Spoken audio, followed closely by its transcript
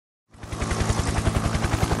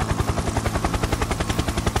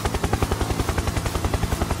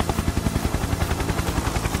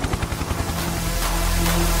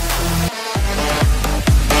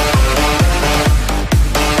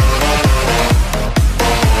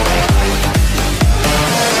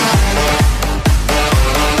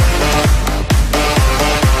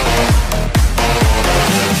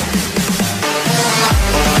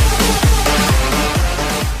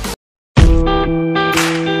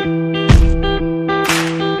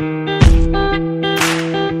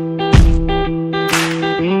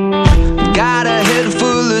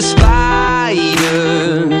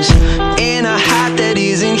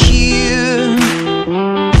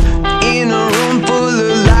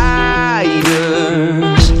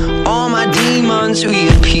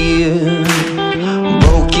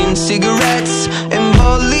cigarettes and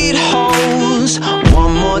bullet holes.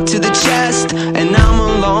 One more to the chest and I'm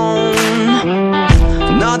alone.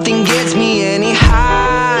 Nothing gets me any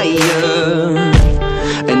higher,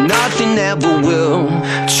 and nothing ever will.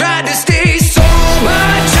 Tried to stay sober,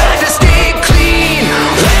 tried to stay clean.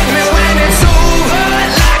 Wake me when it's over,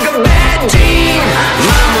 like a bad dream.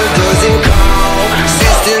 Mama doesn't call,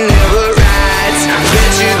 sister never writes.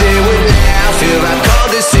 Bet you they would laugh if I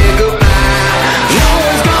called to say goodbye. No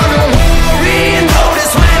one's gonna worry and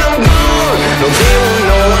notice when I'm gone. No, they won't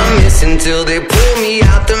know I'm missing till they pull me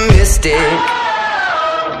out the mystic.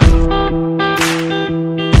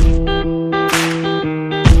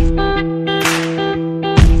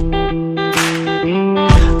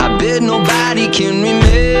 Nobody can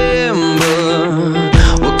remember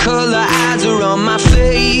what color eyes are on my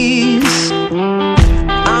face.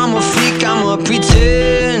 I'm a freak, I'm a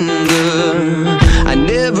pretender. I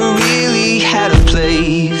never really had a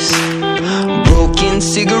place. Broken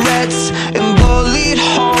cigarettes and bullet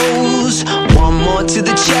holes. One more to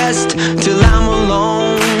the chest till I'm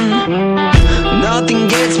alone. Nothing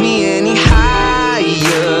gets me any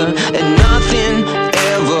higher, and nothing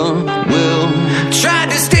ever will. Tried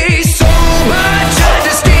to stay tried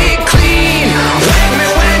to stay clean. Wake me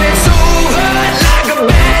when it's over, like a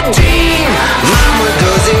bad dream. Mama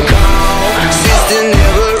doesn't call, sister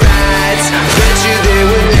never writes. Bet you they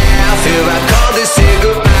would laugh if I called to say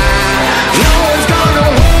goodbye. No one's gonna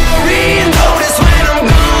worry and notice when I'm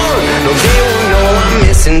gone. No, they won't know I'm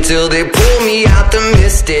missing till they pull me out the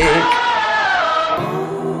mystic.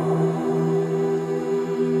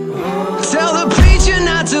 Tell the preacher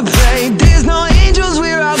not to pray. There's no angels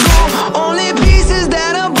where I go. Only pieces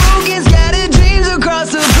that are broken, scattered dreams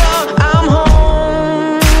across the floor. I'm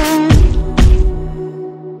home.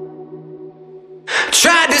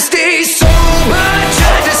 Tried to stay sober,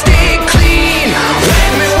 tried to stay clean.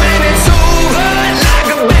 Wake me when it's over, like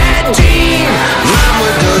a bad dream. Mama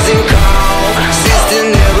doesn't call, sister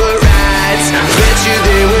never writes. Bet you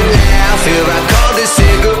they would laugh if I called to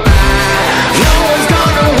say goodbye. No one's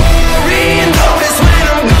gonna worry and notice when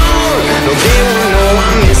I'm gone. No, they won't know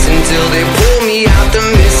I'm missing till they pull me out the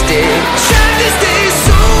mystic. Tried to stay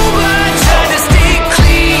sober, tried to stay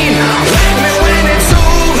clean. Wake me when it's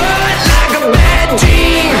over, like a bad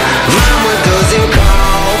dream. Mama doesn't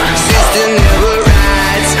call, sister never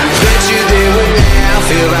writes. Bet you they would laugh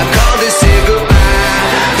if I called to say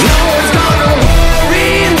goodbye. No one's gonna worry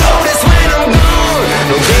and notice when I'm gone.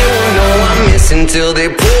 No, they won't know I'm missing till they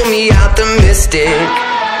pull me out the mystic.